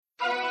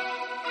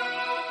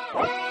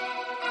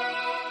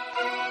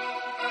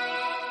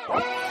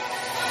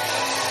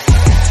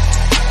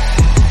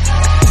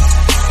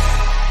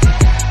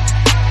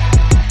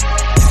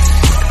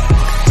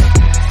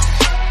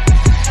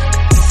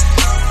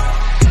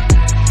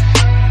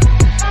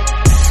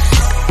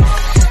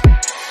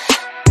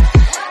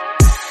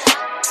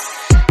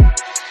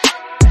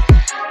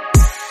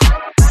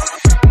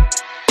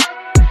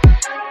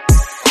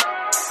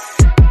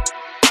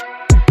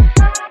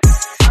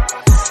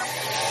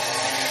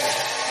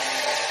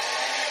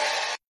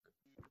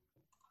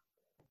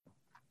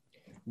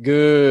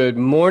Good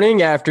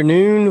morning,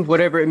 afternoon,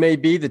 whatever it may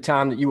be, the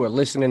time that you are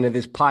listening to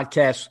this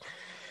podcast.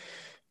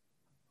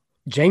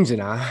 James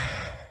and I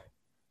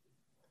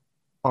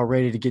are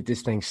ready to get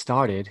this thing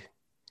started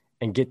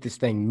and get this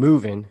thing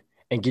moving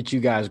and get you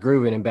guys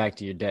grooving and back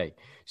to your day.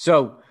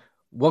 So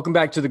welcome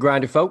back to The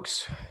Grinder,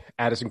 folks.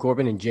 Addison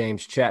Corbin and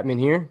James Chapman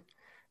here,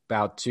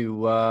 about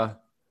to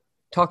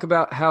talk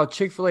about how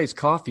Chick-fil-A's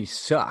coffee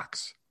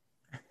sucks.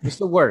 It's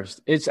the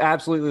worst. It's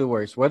absolutely the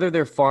worst. Whether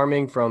they're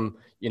farming from,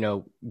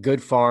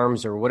 good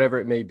farms or whatever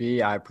it may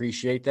be, I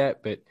appreciate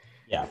that. But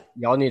yeah,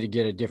 y'all need to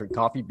get a different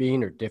coffee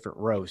bean or different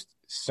roast,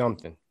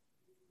 something.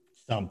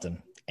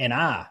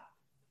 And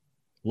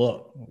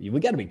we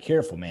got to be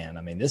careful, man.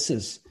 I mean, this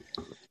is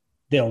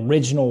the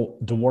original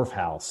Dwarf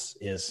House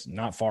is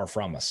not far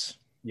from us.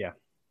 Yeah.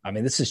 I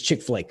mean, this is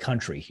Chick-fil-A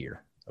country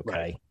here.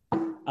 Okay.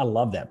 Right. I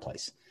love that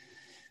place.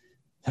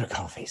 Their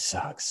coffee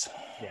sucks.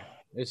 Yeah.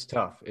 It's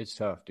tough,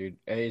 dude.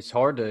 It's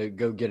hard to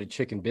go get a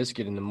chicken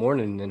biscuit in the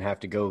morning and then have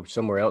to go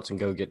somewhere else and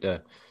go get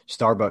the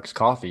Starbucks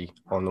coffee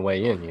on the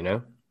way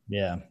in,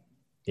 Yeah.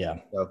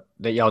 So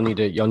that y'all need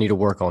to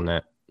work on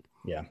that.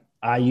 Yeah.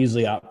 I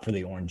usually opt for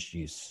the orange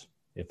juice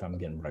if I'm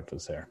getting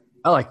breakfast there.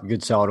 I like a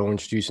good solid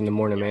orange juice in the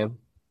morning, man.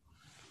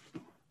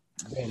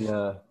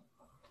 And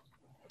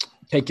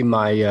taking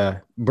my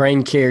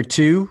Brain Care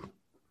 2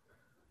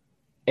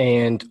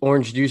 and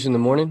orange juice in the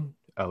morning.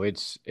 Oh,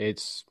 it's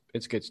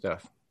good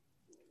stuff.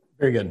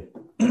 Very good.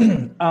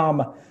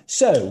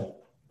 So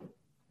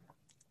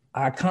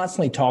I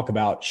constantly talk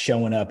about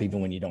showing up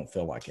even when you don't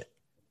feel like it.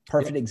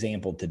 Perfect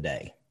example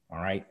today. All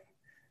right.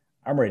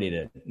 I'm ready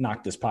to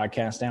knock this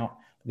podcast out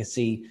because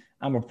see,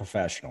 I'm a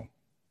professional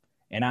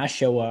and I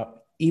show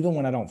up even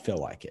when I don't feel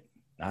like it.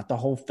 Not the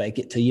whole fake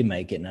it till you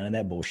make it. None of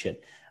that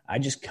bullshit. I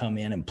just come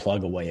in and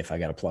plug away if I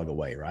got to plug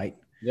away. Right.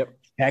 Yep.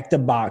 Check the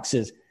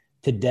boxes.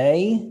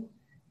 Today,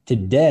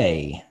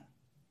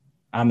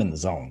 I'm in the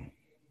zone.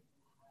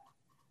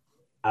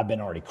 I've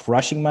been already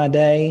crushing my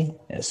day.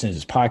 As soon as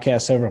this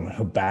podcast's over, I'm going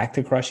to go back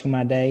to crushing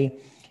my day.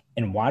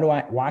 And why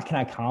can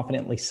I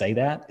confidently say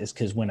that? Is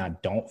because when I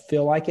don't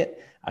feel like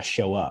it, I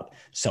show up.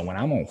 So when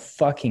I'm on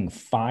fucking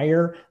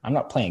fire, I'm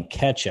not playing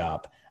catch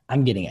up.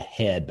 I'm getting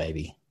ahead,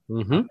 baby.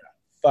 Mm-hmm.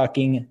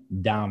 Fucking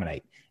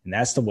dominate. And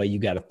that's the way you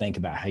got to think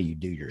about how you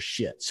do your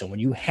shit. So when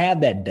you have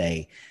that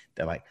day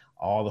that like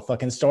all the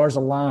fucking stars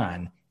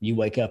align, you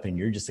wake up and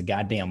you're just a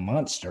goddamn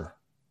monster,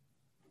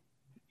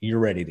 you're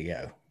ready to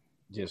go.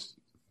 Just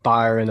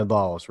fire in the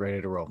balls,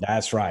 ready to roll.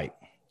 That's right.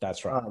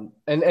 That's something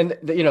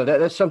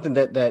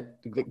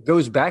that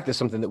goes back to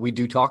something that we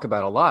do talk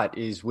about a lot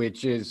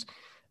which is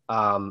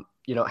having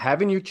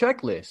your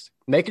checklist,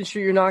 making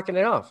sure you're knocking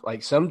it off.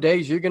 Like some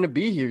days you're going to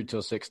be here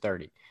till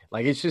 6:30.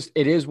 Like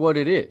it is what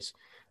it is.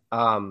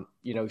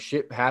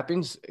 Shit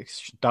happens,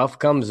 stuff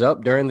comes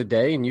up during the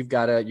day and you've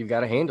got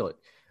to handle it.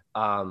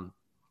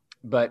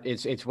 But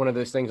it's one of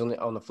those things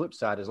on the flip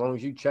side, as long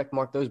as you check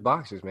mark those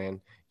boxes, man,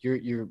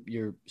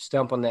 you're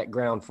stumping that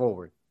ground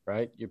forward,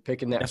 right? You're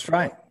picking that. That's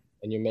right.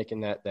 And you're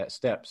making that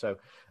step. So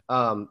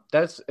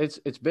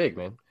it's big,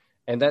 man.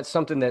 And that's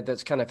something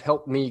that's kind of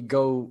helped me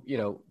go,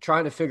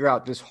 trying to figure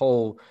out this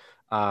whole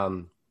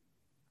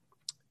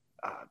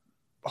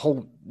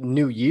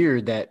new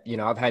year that,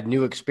 I've had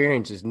new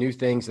experiences, new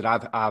things that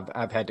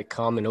I've had to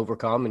come and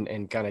overcome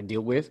and kind of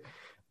deal with.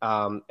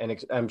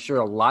 And I'm sure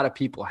a lot of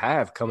people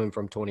have coming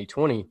from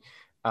 2020.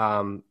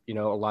 A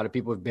lot of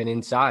people have been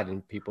inside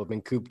and people have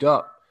been cooped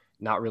up,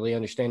 not really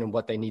understanding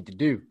what they need to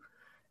do.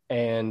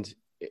 And,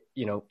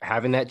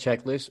 having that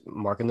checklist,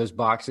 marking those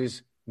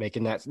boxes,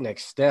 making that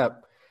next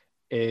step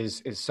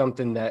is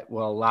something that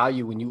will allow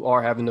you when you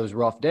are having those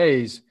rough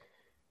days,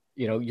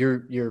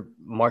 you're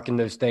marking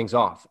those things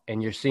off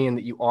and you're seeing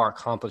that you are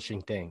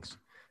accomplishing things.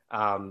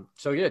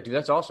 So yeah, dude,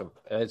 that's awesome.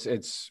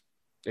 It's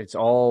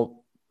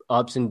all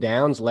ups and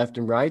downs, left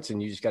and rights,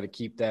 and you just got to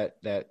keep that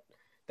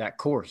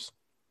course.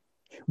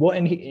 Well,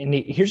 and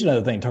here's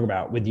another thing to talk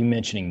about with you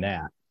mentioning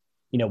that.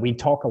 We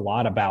talk a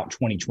lot about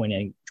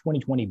 2020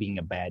 being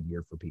a bad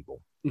year for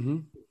people. Mm-hmm.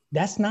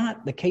 That's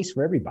not the case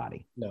for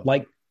everybody. No.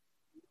 Like,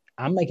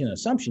 I'm making an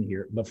assumption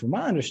here, but from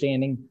my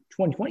understanding,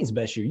 2020 is the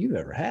best year you've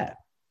ever had.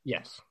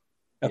 Yes.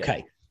 Okay.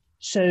 Yeah.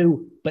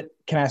 So, but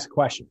can I ask a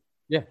question?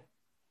 Yeah.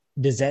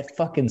 Does that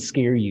fucking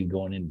scare you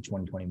going into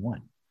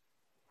 2021?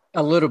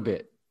 A little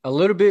bit,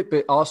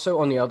 but also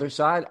on the other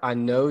side, I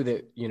know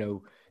that,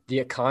 the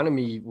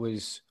economy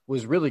was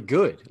really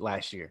good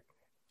last year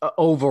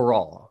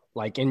overall,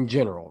 like in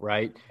general,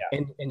 right?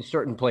 Yeah. In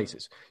certain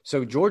places.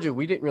 So Georgia,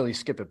 we didn't really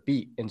skip a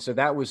beat. And so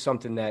that was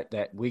something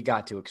that we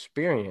got to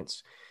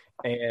experience.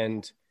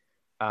 And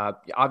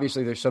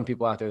obviously there's some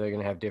people out there that are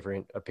going to have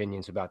different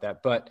opinions about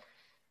that. But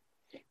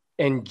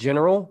in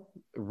general,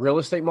 real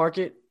estate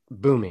market,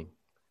 booming,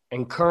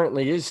 and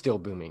currently is still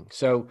booming.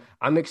 So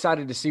I'm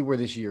excited to see where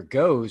this year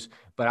goes.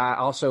 But I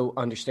also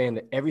understand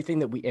that everything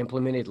that we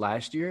implemented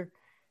last year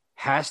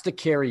has to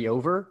carry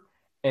over,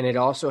 and it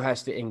also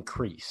has to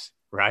increase,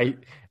 right?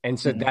 And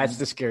so that's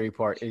the scary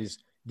part, is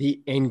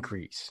the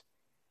increase.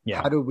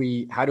 Yeah. How do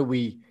we,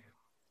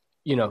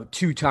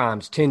 2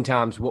 times, 10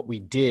 times what we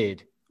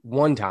did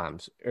 1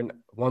 times and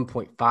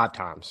 1.5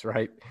 times,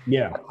 right?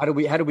 Yeah. How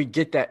do we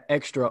get that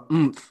extra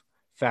oomph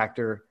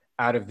factor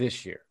out of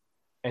this year?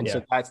 And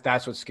so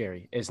that's what's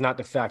scary. It's not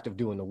the fact of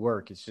doing the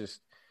work. It's just,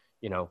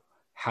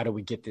 how do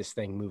we get this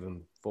thing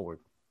moving forward?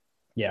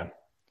 Yeah,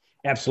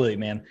 absolutely,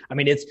 man. I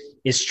mean, it's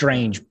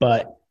strange,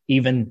 but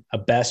even a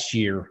best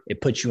year,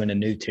 it puts you in a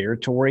new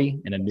territory,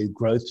 in a new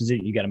growth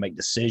position. You got to make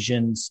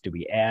decisions. Do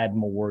we add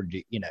more?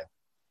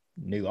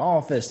 New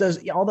office,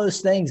 all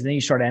those things. And then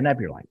you start adding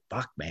up. You're like,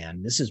 fuck,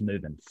 man, this is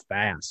moving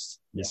fast.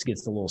 This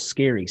gets a little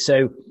scary.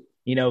 So,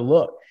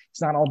 look,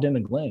 it's not all doom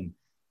and gloom.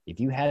 If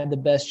you had the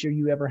best year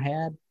you ever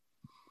had,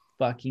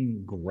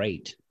 fucking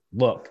great.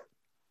 Look,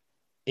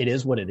 it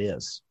is what it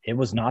is. It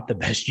was not the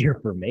best year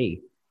for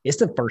me. It's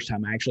the first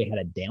time I actually had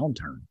a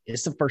downturn.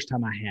 It's the first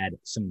time I had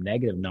some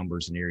negative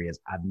numbers in areas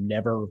I've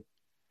never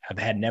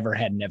had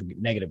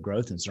negative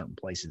growth in certain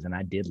places, and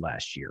I did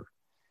last year.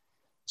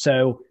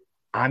 So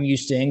I'm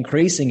used to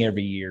increasing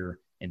every year,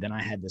 and then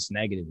I had this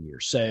negative year.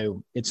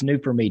 So it's new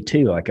for me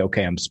too. Like,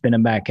 okay, I'm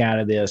spinning back out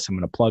of this. I'm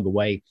going to plug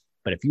away.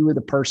 But if you were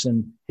the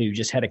person who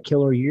just had a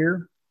killer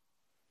year,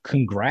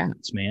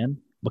 congrats, man.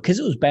 Because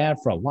it was bad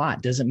for a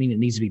lot doesn't mean it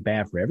needs to be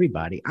bad for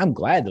everybody. I'm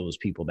glad there was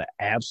people that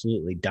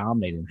absolutely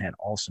dominated and had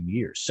awesome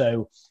years.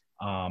 So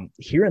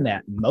hearing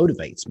that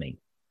motivates me,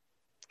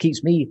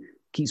 keeps me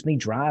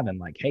driving.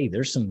 Like, hey,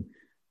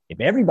 if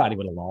everybody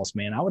would have lost,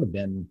 man,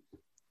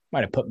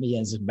 might have put me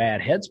in some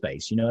bad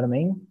headspace. You know what I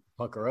mean?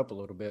 Pucker up a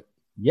little bit.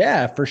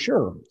 Yeah, for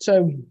sure.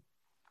 So,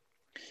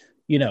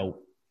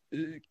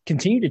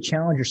 continue to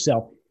challenge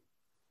yourself.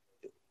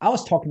 I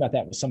was talking about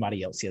that with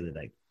somebody else the other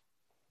day.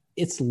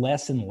 It's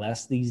less and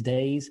less these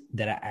days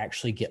that I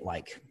actually get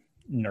like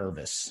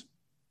nervous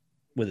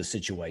with a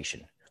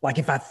situation. Like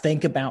if I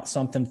think about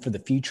something for the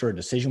future, a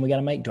decision we got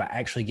to make, do I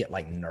actually get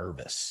like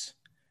nervous?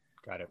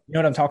 Got it. You know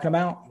what I'm talking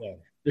about? Yeah.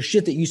 The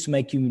shit that used to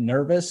make you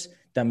nervous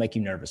doesn't make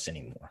you nervous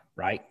anymore,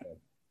 right?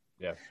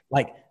 Yeah.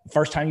 Like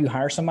first time you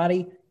hire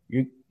somebody,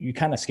 you're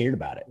kind of scared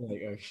about it.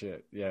 Like, oh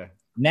shit. Yeah.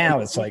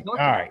 Now it's like, all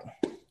right.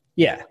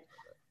 Yeah.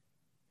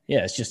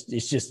 Yeah. It's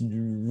just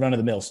run of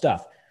the mill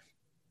stuff.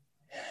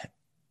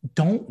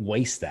 Don't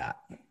waste that.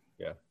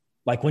 Yeah.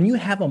 Like when you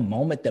have a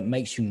moment that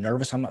makes you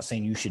nervous, I'm not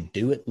saying you should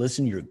do it.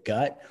 Listen to your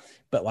gut.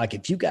 But like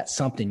if you got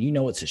something,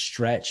 it's a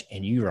stretch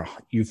and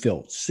you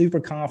feel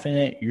super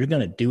confident, you're going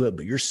to do it,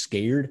 but you're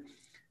scared.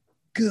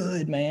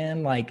 Good,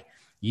 man. Like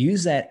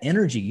use that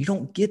energy. You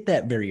don't get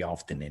that very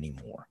often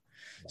anymore.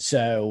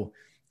 So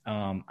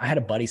I had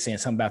a buddy saying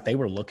something about they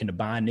were looking to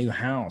buy a new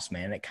house,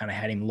 man. It kind of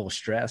had him a little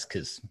stressed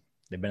because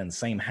they've been in the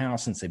same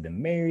house since they've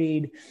been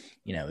married.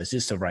 Is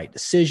this the right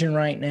decision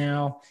right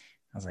now?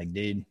 I was like,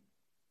 dude,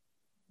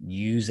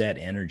 use that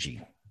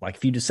energy. Like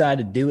if you decide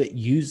to do it,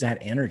 use that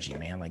energy,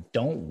 man. Like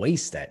don't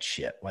waste that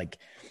shit. Like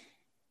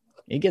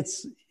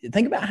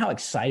think about how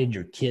excited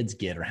your kids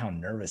get or how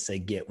nervous they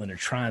get when they're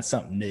trying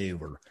something new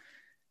or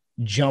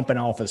jumping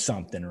off of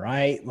something,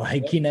 right?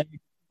 Like,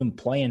 them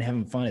playing,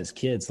 having fun as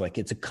kids. Like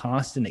it's a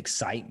constant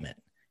excitement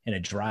and a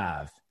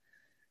drive.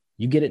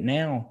 You get it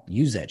now,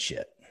 use that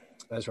shit.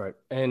 That's right.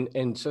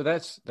 And so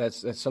that's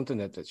something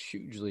that's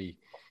hugely,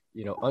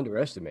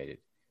 underestimated,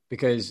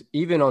 because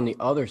even on the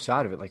other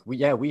side of it, like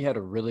we had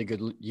a really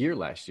good year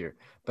last year,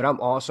 but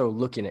I'm also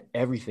looking at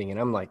everything and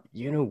I'm like,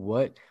 you know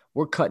what?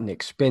 We're cutting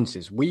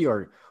expenses. We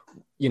are,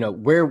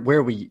 where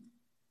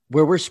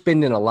we're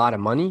spending a lot of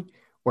money,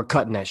 we're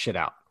cutting that shit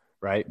out.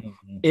 Right.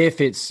 Mm-hmm.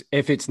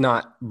 If it's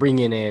not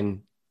bringing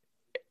in,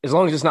 as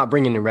long as it's not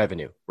bringing in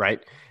revenue.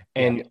 Right.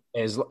 And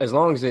as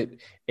long as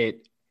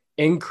it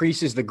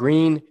increases the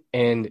green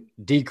and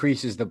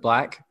decreases the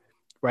black,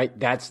 right?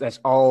 That's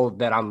all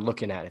that I'm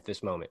looking at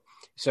this moment.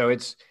 So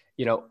it's,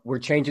 we're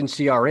changing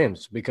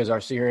CRMs because our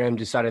CRM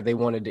decided they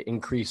wanted to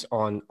increase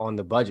on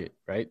the budget,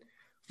 right?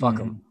 Fuck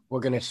them. We're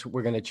going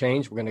to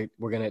change. We're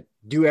going to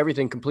do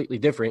everything completely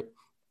different.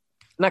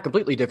 Not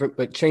completely different,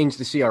 but change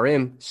the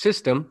CRM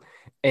system.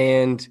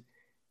 And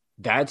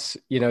that's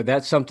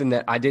something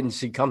that I didn't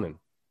see coming.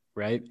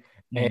 Right.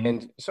 Mm-hmm.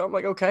 And so I'm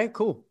like, okay,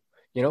 cool.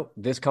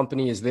 This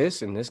company is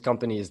this and this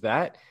company is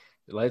that.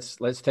 Let's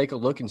take a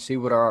look and see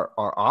what our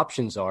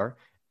options are.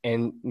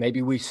 And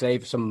maybe we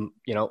save some,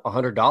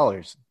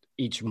 $100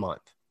 each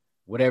month,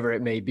 whatever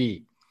it may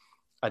be.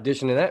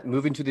 Addition to that,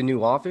 moving to the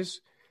new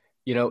office,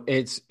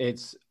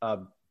 it's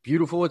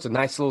beautiful. It's a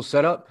nice little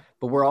setup,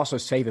 but we're also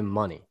saving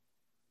money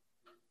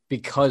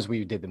because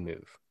we did the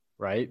move.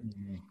 right?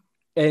 Mm-hmm.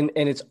 And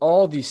it's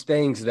all these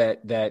things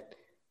that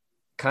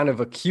kind of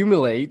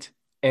accumulate,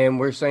 and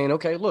we're saying,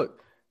 okay, look,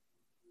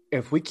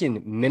 if we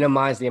can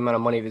minimize the amount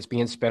of money that's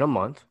being spent a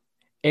month,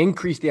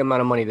 increase the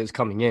amount of money that's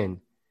coming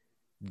in,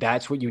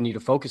 that's what you need to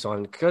focus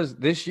on, because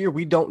this year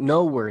we don't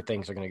know where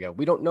things are going to go.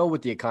 We don't know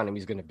what the economy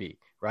is going to be,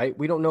 right?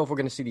 We don't know if we're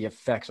going to see the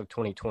effects of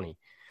 2020.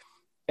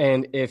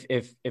 And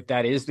if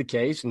that is the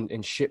case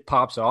and shit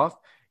pops off,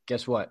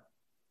 guess what?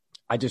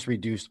 I just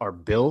reduced our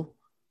bill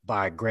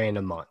by $1,000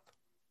 a month.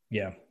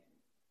 Yeah.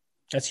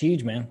 That's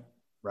huge, man.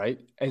 Right.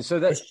 And so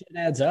that shit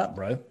adds up,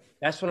 bro.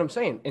 That's what I'm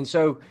saying. And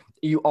so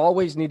you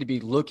always need to be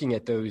looking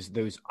at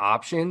those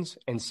options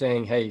and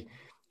saying, hey,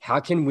 how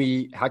can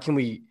we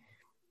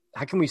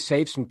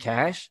save some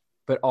cash,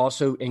 but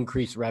also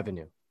increase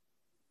revenue?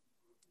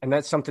 And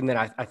that's something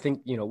that I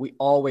think, we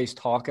always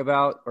talk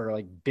about, or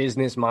like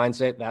business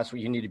mindset. That's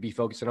what you need to be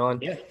focusing on.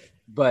 Yeah.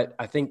 But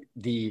I think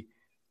the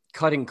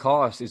cutting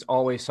costs is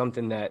always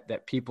something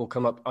that people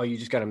come up, oh, you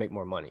just got to make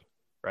more money,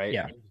 right?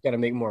 Yeah. You got to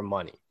make more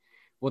money.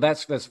 Well,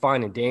 that's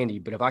fine and dandy,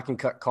 but if I can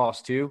cut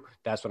costs too,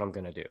 that's what I'm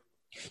going to do.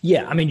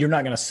 Yeah. I mean, you're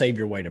not going to save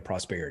your way to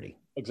prosperity.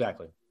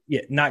 Exactly.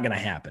 Yeah. Not going to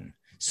happen.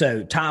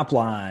 So top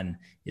line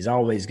is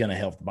always going to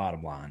help the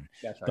bottom line.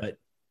 That's right.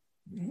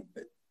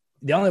 But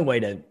the only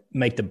way to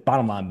make the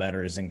bottom line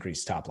better is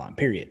increase top line,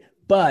 period.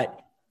 But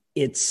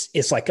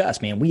it's like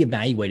us, man. We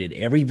evaluated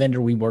every vendor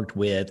we worked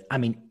with. I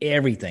mean,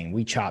 everything.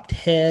 We chopped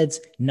heads,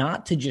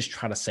 not to just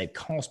try to save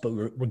costs, but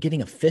we're getting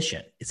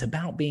efficient. It's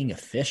about being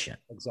efficient.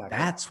 Exactly.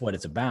 That's what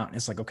it's about. And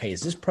it's like, okay,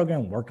 is this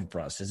program working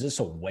for us? Is this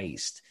a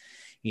waste?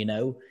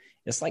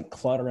 It's like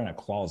clutter in a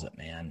closet,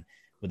 man,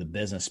 with a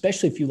business,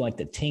 especially if you like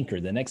to tinker.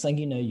 The next thing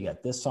you know, you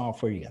got this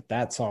software, you got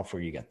that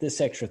software, you got this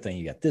extra thing,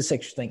 you got this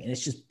extra thing, and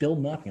it's just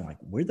building up. You're like,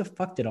 where the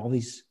fuck did all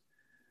these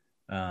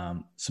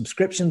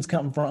subscriptions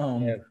come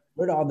from? Yeah.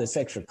 Where did all this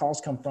extra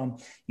cost come from?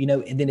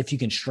 And then if you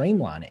can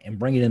streamline it and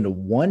bring it into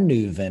one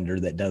new vendor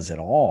that does it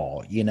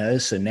all,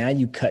 so now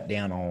you cut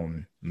down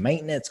on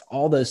maintenance,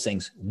 all those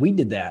things. We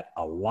did that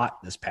a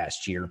lot this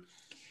past year.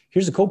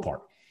 Here's the cool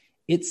part.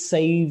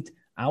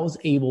 I was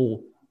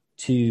able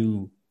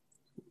to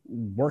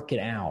work it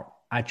out.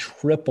 I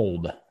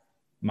tripled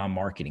my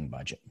marketing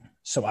budget.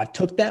 So I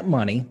took that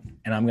money,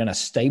 and I'm going to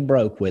stay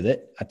broke with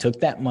it. I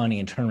took that money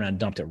and turned around and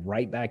dumped it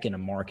right back into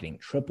marketing,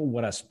 triple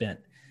what I spent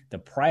the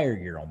prior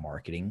year on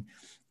marketing,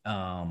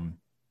 and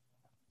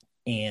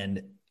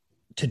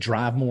to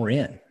drive more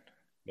in.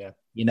 Yeah.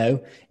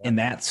 And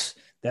that's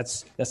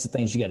the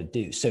things you got to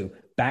do. So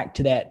back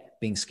to that,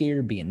 being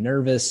scared, being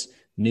nervous,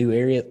 new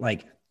area,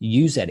 like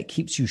use that. It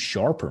keeps you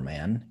sharper,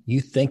 man. You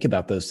think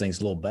about those things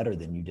a little better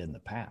than you did in the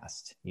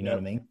past. You know what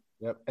I mean?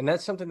 Yep. And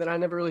that's something that I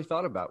never really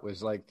thought about,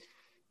 was like,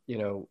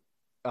 a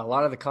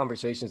lot of the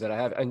conversations that I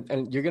have,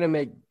 and you're going to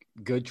make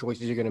good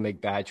choices. You're going to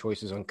make bad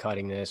choices on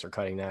cutting this or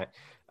cutting that.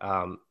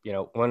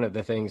 One of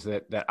the things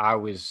that I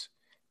was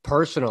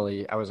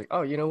like,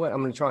 oh, you know what?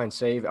 I'm going to try and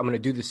save. I'm going to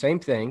do the same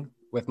thing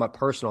with my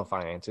personal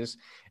finances,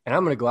 and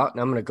I'm going to go out and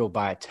I'm going to go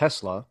buy a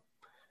Tesla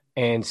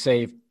and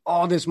save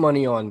all this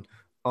money on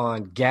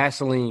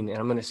gasoline. And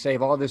I'm going to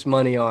save all this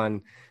money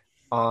on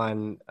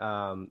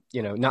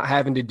not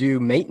having to do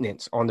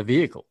maintenance on the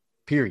vehicle,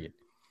 period.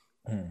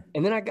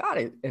 And then I got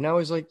it. And I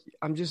was like,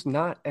 I'm just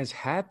not as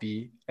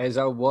happy as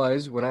I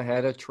was when I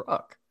had a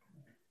truck.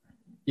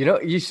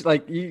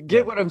 You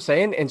get what I'm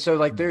saying? And so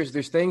like,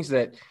 there's things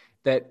that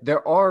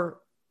there are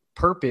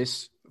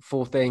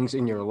purposeful things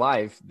in your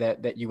life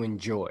that you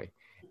enjoy.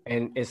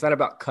 And it's not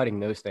about cutting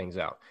those things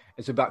out.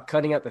 It's about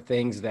cutting out the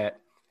things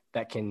that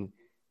can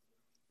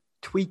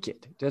tweak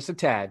it just a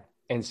tad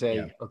and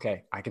say,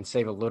 okay, I can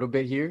save a little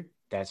bit here.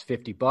 That's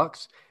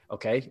 $50.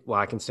 Okay. Well,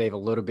 I can save a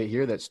little bit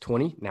here. That's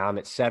 20. Now I'm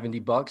at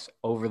 $70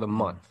 over the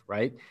month.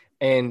 Right.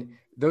 And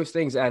those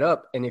things add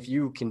up. And if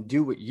you can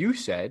do what you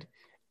said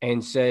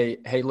and say,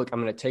 hey, look, I'm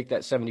going to take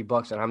that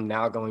 $70 and I'm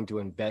now going to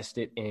invest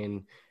it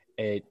in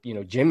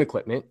gym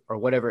equipment or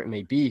whatever it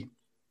may be.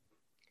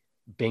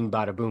 Bing,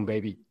 bada, boom,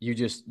 baby. You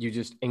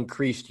just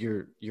increased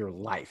your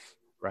life.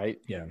 Right.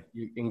 Yeah.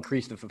 You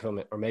increase the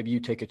fulfillment, or maybe you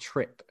take a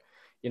trip.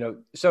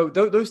 So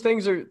those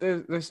things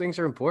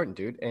are important,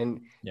 dude.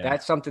 And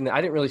that's something that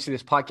I didn't really see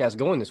this podcast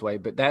going this way,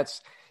 but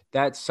that's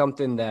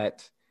something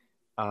that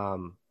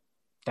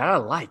I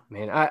like,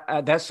 man.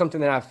 I that's something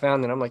that I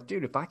found that I'm like,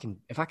 dude, if I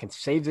can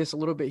save this a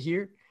little bit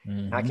here,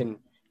 and I can,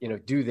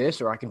 do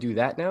this, or I can do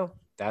that now,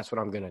 that's what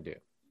I'm going to do.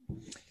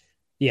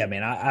 Yeah,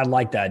 man. I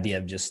like the idea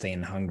of just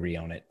staying hungry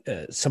on it.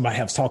 I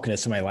was talking to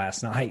somebody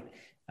last night.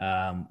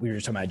 We were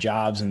talking about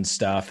jobs and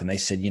stuff, and they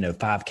said,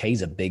 5K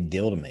is a big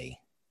deal to me.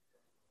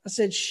 I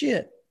said,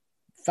 shit,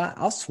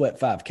 I'll sweat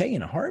 5K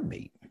in a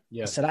heartbeat.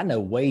 Yeah. I said, I know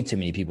way too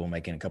many people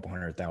making a couple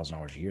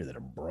 $100,000 a year that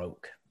are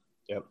broke.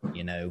 Yep.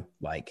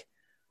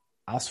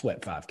 I'll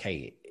sweat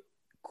 5K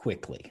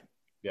quickly.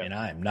 Yeah. And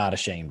I am not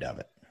ashamed of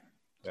it.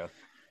 Yeah.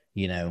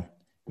 You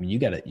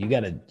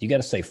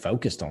gotta stay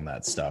focused on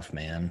that stuff,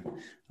 man.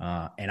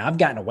 And I've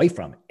gotten away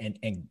from it.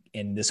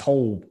 And this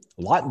whole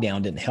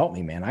lockdown didn't help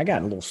me, man. I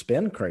got a little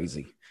spin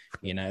crazy,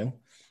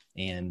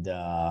 and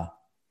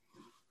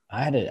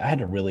I had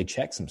to really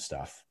check some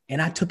stuff,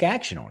 and I took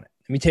action on it.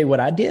 Let me tell you what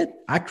I did.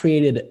 I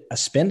created a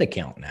spend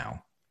account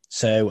now.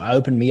 So I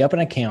opened me up an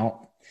account,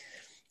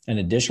 an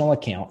additional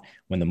account.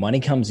 When the money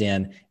comes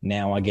in,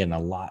 now I get an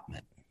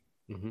allotment.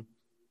 Mm-hmm.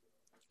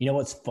 You know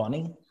what's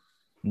funny?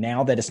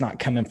 Now that it's not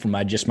coming from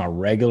just my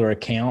regular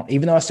account,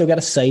 even though I still got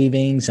a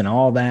savings and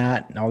all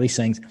that and all these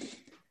things,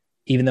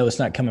 even though it's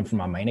not coming from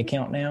my main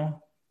account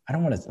now, I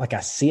don't want to, like,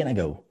 I see it and I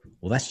go,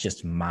 well, that's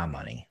just my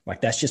money.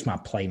 Like, that's just my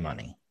play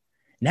money.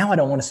 Now I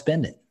don't want to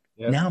spend it.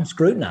 Yep. Now I'm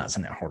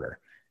scrutinizing it harder.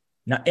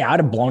 Now, I'd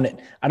have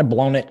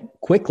blown it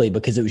quickly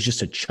because it was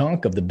just a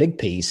chunk of the big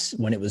piece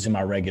when it was in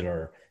my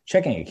regular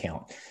checking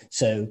account.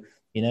 So,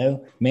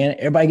 man,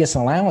 everybody gets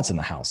an allowance in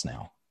the house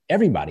now.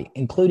 Everybody,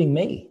 including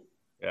me.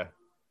 Yeah,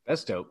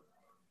 that's dope.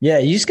 Yeah,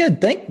 you just got to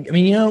think. I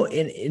mean,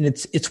 and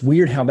it's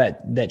weird how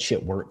that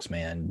shit works,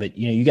 man. But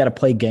you got to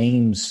play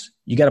games.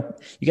 You got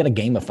to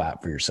gamify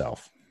it for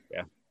yourself.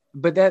 Yeah,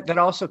 but that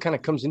also kind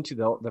of comes into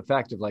the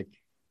fact of like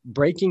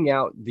breaking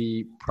out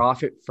the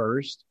profit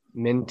first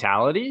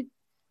mentality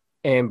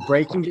and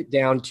breaking it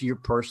down to your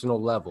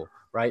personal level,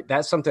 right?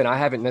 That's something I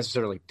haven't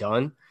necessarily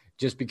done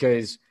just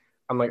because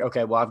I'm like,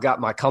 okay, well, I've got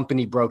my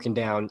company broken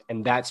down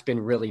and that's been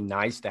really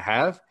nice to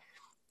have.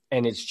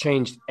 And it's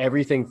changed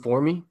everything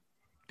for me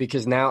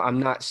because now I'm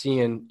not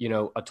seeing,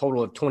 a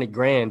total of 20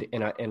 grand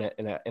in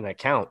an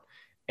account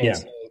and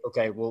saying,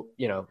 okay, well,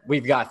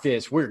 we've got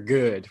this, we're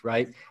good.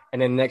 Right.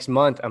 And then next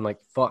month I'm like,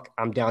 fuck,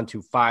 I'm down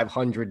to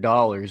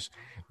 $500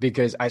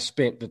 because I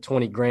spent the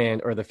 20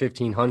 grand or the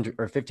 $1,500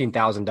 or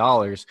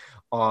 $15,000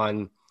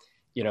 on,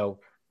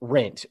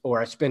 rent,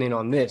 or I spent it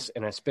on this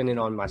and I spent it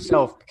on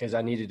myself because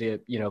I needed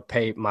to,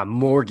 pay my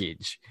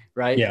mortgage.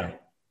 Right. Yeah.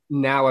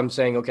 Now I'm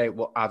saying, okay,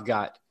 well, I've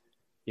got,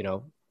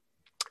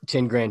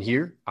 10 grand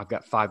here, I've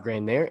got 5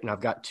 grand there, and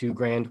I've got 2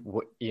 grand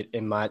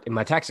in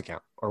my tax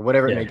account or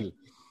whatever it may be.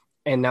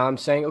 And now I'm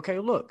saying, okay,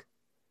 look,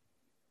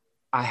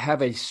 I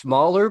have a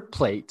smaller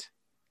plate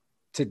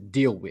to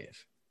deal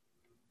with.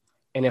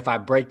 And if I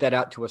break that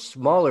out to a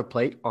smaller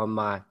plate on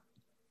my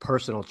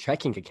personal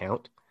checking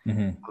account,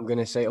 I'm going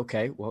to say,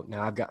 okay, well,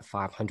 now I've got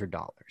 $500.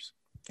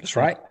 That's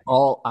right. That's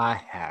all I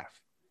have.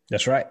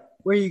 That's right.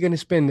 Where are you going to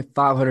spend the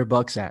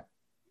 $500 at?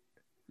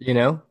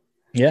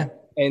 Yeah.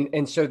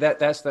 And so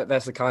that's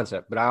the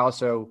concept. But I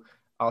also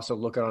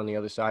look at it on the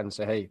other side and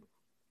say, hey,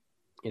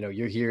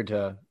 you're here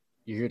to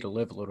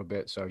live a little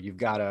bit. So you've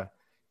got to,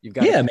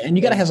 man,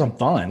 you got to have some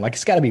fun. Like,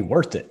 it's got to be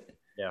worth it.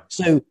 Yeah.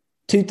 So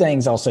 2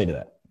 things I'll say to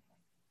that.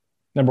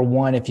 Number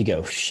one, if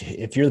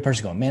you're the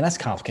person going, man, that's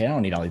complicated, I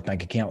don't need all these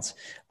bank accounts.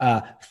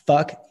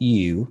 Fuck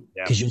you.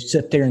 Because you'll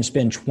sit there and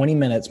spend 20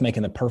 minutes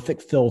making the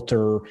perfect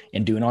filter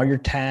and doing all your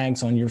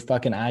tags on your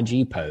fucking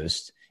IG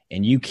post.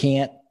 And you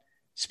can't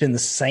spend the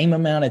same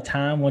amount of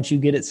time once you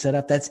get it set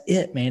up. That's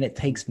it, man. It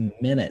takes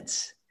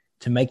minutes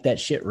to make that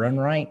shit run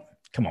right.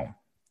 Come on.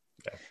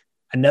 Okay.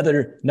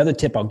 Another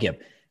tip I'll give,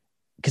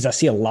 because I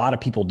see a lot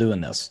of people doing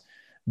this.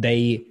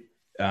 They,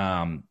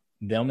 them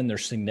and their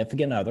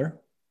significant other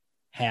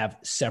have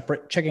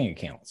separate checking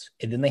accounts.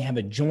 And then they have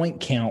a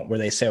joint account where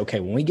they say,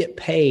 okay, when we get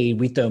paid,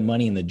 we throw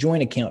money in the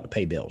joint account to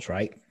pay bills,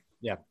 right?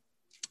 Yeah.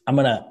 I'm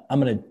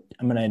going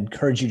to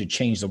encourage you to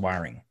change the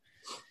wiring.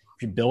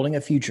 If you're building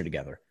a future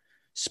together,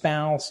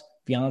 spouse,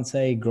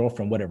 fiance,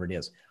 girlfriend, whatever it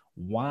is,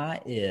 why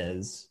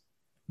is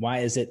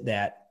it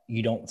that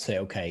you don't say,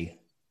 okay,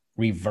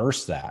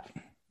 reverse that?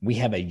 We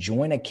have a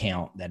joint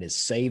account that is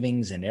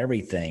savings and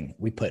everything.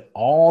 We put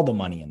all the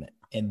money in it,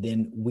 and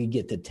then we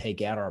get to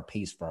take out our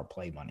piece for our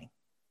play money.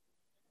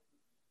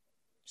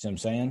 See what I'm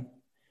saying?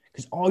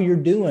 Because all you're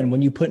doing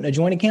when you put in a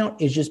joint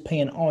account is just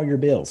paying all your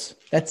bills.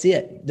 That's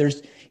it.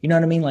 You know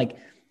what I mean? Like,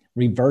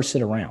 reverse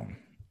it around.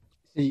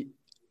 See,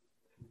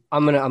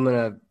 I'm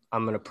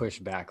gonna push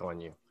back on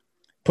you.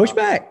 Push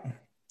back.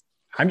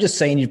 I'm just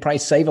saying you'd probably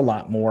save a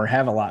lot more,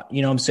 have a lot.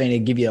 You know what I'm saying?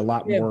 It'd give you a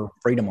lot more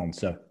freedom on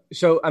stuff.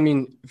 So, I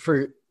mean,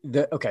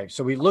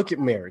 so we look at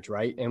marriage,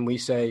 right? And we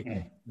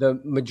say the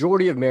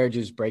majority of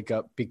marriages break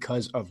up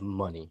because of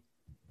money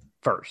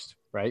first,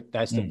 right?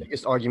 That's the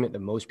biggest argument that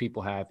most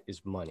people have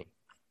is money.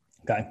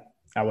 Okay.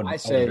 I would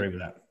agree with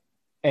that.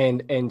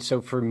 And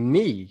so for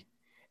me,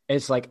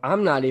 it's like,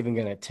 I'm not even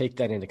going to take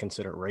that into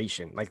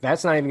consideration. Like,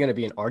 that's not even going to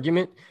be an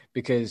argument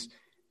because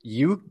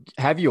you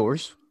have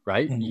yours,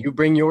 right? Mm-hmm. You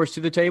bring yours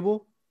to the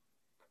table.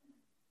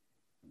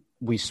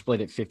 We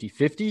split it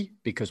 50-50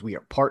 because we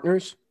are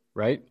partners,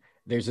 right?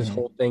 There's this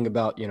whole thing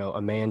about,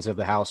 a man's of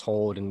the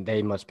household and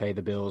they must pay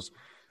the bills.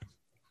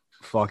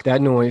 Fuck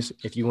that noise.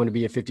 If you want to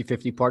be a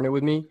 50-50 partner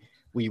with me,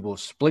 we will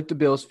split the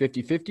bills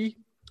 50-50.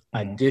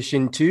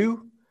 Addition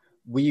to,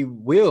 we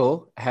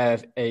will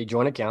have a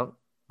joint account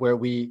where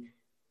we,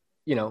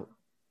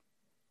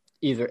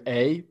 either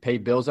pay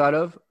bills out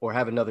of or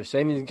have another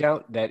savings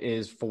account that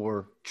is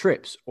for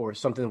trips or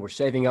something we're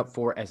saving up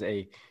for as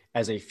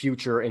a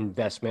future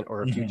investment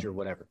or a future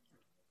whatever.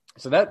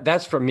 So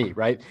that's for me,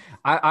 right?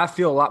 I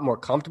feel a lot more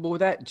comfortable with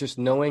that, just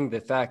knowing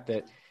the fact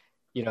that,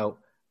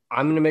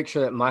 I'm going to make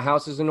sure that my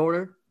house is in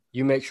order.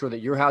 You make sure that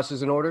your house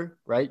is in order,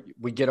 right?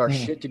 We get our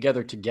shit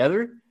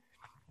together.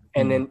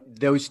 And then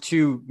those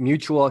two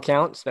mutual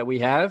accounts that we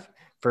have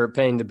for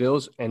paying the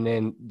bills and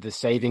then the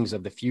savings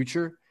of the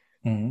future,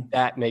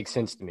 that makes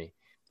sense to me.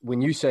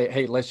 When you say,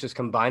 hey, let's just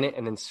combine it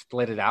and then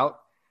split it out,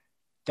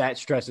 that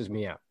stresses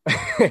me out.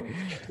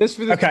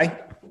 Okay.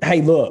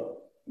 Hey,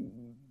 look,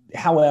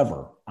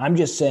 however, I'm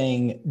just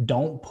saying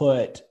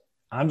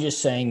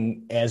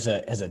as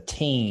a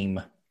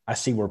team, I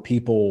see where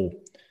people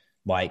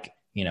like,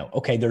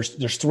 okay, there's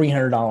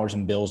 $300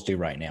 in bills due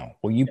right now.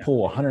 Well, you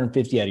pull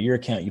 150 out of your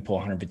account, you pull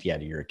 150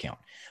 out of your account.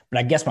 But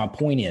I guess my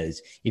point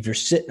is, if you're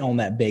sitting on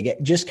that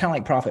big, just kind of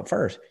like Profit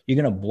First,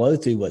 you're going to blow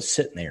through what's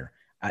sitting there.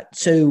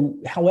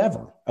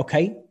 However,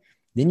 okay,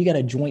 then you got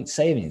a joint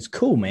savings.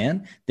 Cool,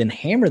 man. Then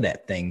hammer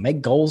that thing,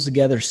 make goals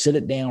together, sit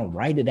it down,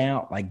 write it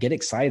out, like get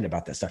excited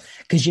about that stuff.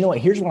 Because you know what?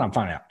 Here's what I'm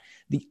finding out.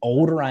 The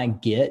older I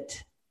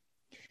get,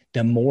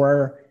 the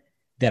more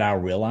that I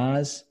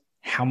realize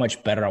how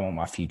much better I want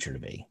my future to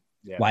be.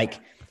 Yeah. Like,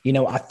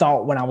 I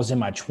thought when I was in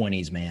my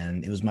 20s,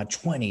 man, it was my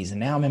 20s, and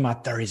now I'm in my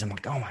 30s. I'm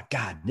like, oh my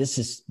God, this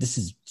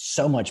is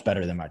so much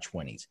better than my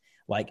 20s.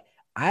 Like,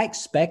 I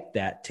expect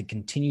that to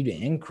continue to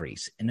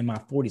increase. And in my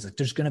 40s, like,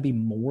 there's going to be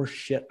more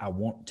shit I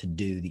want to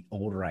do the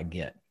older I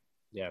get.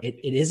 Yeah.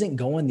 It isn't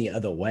going the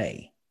other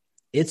way.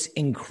 It's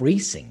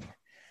increasing.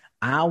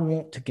 I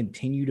want to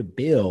continue to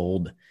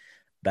build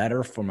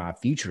better for my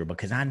future,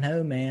 because I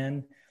know,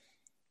 man,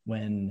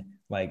 when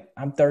like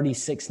I'm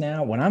 36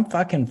 now, when I'm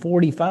fucking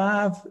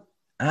 45,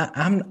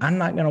 I'm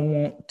not going to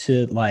want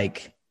to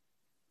like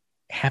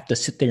have to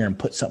sit there and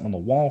put something on the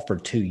wall for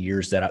 2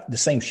 years the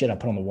same shit I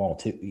put on the wall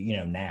too,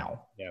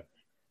 now.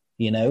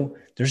 Yeah.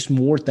 There's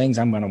more things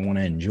I'm going to want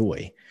to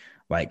enjoy.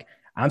 Like,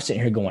 I'm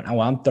sitting here going, oh,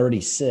 I'm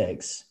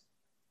 36.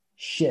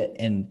 Shit.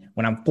 And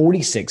when I'm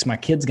 46, my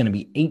kid's going to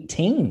be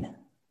 18.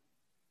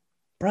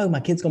 Bro, my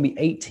kid's going to be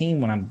 18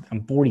 when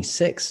I'm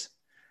 46.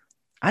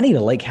 I need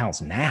a lake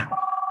house now.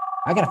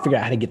 I got to figure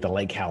out how to get the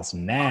lake house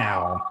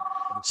now.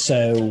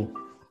 So,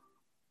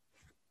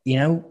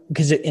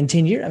 because in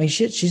 10 years, I mean,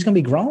 shit, she's going to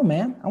be grown,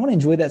 man. I want to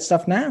enjoy that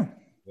stuff now.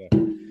 Yeah.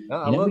 We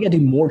got to do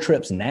more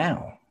trips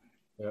now.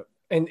 Yeah.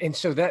 And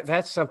so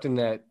that's something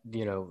that,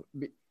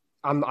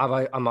 I'm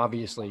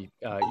obviously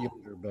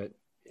younger, but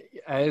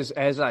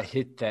as I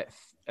hit that,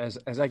 as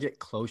I get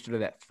closer to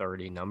that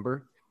 30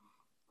 number,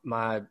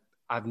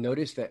 I've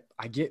noticed that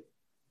I get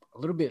a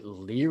little bit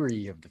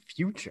leery of the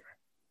future.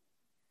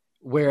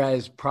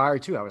 Whereas prior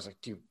to, I was like,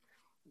 dude,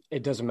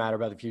 it doesn't matter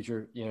about the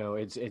future.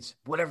 It's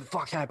whatever the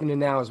fuck's happening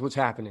now is what's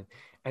happening.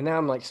 And now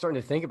I'm like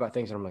starting to think about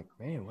things, and I'm like,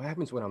 man, what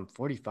happens when I'm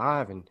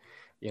 45 and,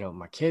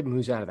 my kid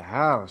moves out of the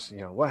house?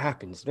 What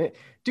happens?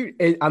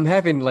 Dude, I'm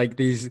having like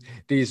these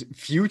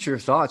future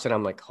thoughts, and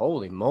I'm like,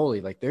 holy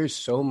moly, like there's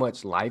so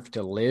much life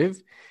to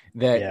live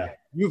that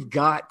you've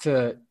got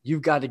to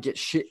get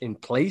shit in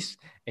place.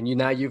 And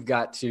you've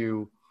got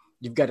to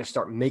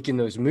start making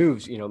those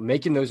moves,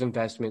 making those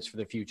investments for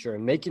the future,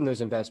 and making those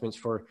investments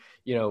for,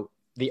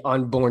 the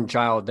unborn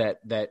child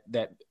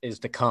that is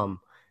to come.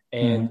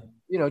 And,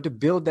 to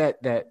build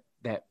that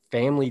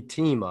family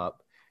team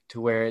up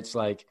to where it's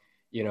like,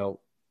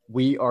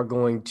 we are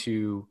going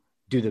to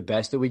do the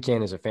best that we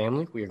can as a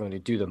family. We are going to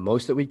do the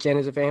most that we can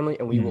as a family,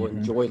 and we will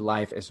enjoy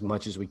life as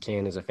much as we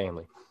can as a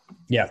family.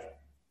 Yeah,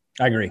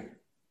 I agree.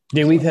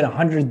 Dude, we've hit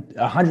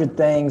 100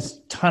 things,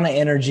 ton of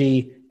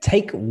energy.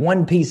 Take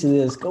one piece of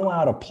this, go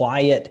out, apply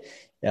it.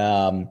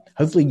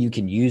 Hopefully you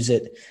can use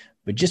it,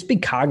 but just be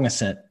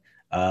cognizant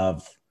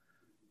of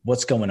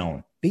what's going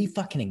on. Be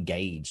fucking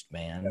engaged,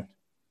 man.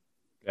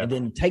 Yeah. And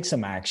then take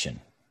some action.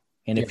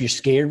 And if you're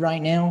scared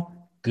right now,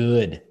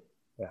 good.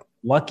 Yeah.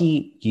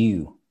 Lucky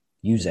you.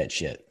 Use that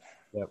shit.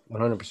 Yeah,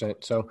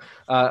 100%. So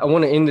I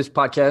want to end this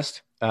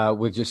podcast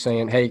with just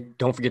saying, hey,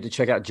 don't forget to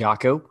check out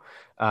Jocko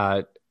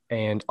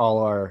and all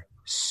our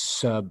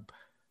support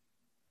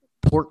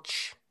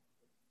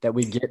that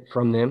we get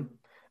from them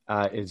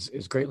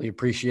is greatly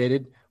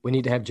appreciated. We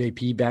need to have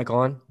JP back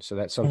on, so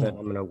that's something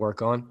I'm going to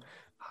work on.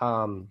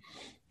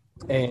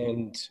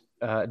 And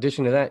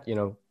addition to that,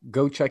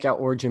 go check out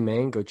Origin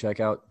Main, go check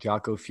out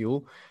Jocko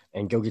Fuel,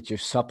 and go get your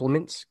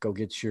supplements, go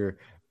get your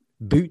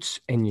boots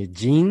and your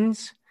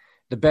jeans,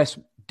 the best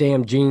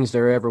damn jeans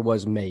there ever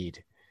was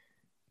made.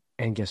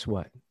 And guess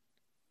what?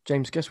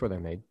 James, guess where they're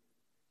made?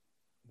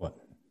 What?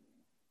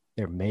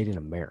 They're made in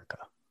America.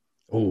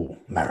 Oh,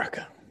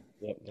 America.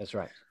 Yep, that's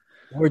right.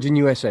 Origin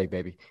USA,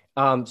 baby.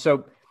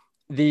 So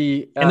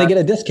they get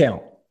a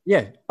discount.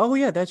 Yeah. Oh,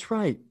 yeah, that's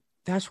right.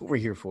 That's what we're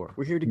here for.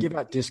 We're here to give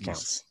out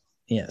discounts.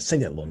 Yeah, say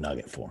that little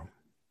nugget for them.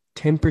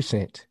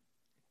 10%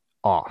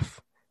 off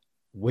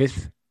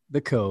with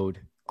the code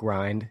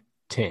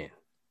GRIND10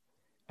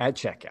 at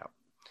checkout.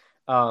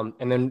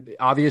 And then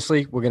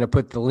obviously we're going to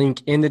put the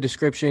link in the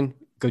description.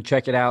 Go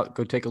check it out.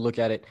 Go take a look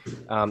at it.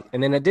 And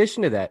then in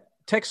addition to that,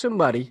 text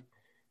somebody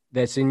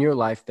that's in your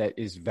life that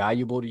is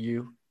valuable to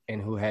you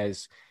and who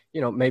has,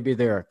 maybe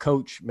they're a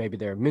coach, maybe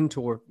they're a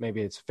mentor,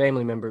 maybe it's a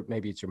family member,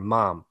 maybe it's your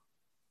mom,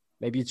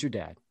 maybe it's your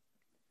dad.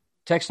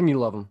 Text them you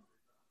love them.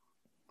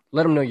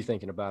 Let them know you're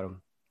thinking about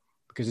them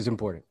because it's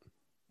important.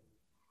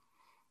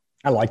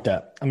 I like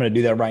that. I'm going to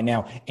do that right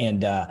now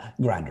and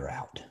grind her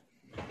out.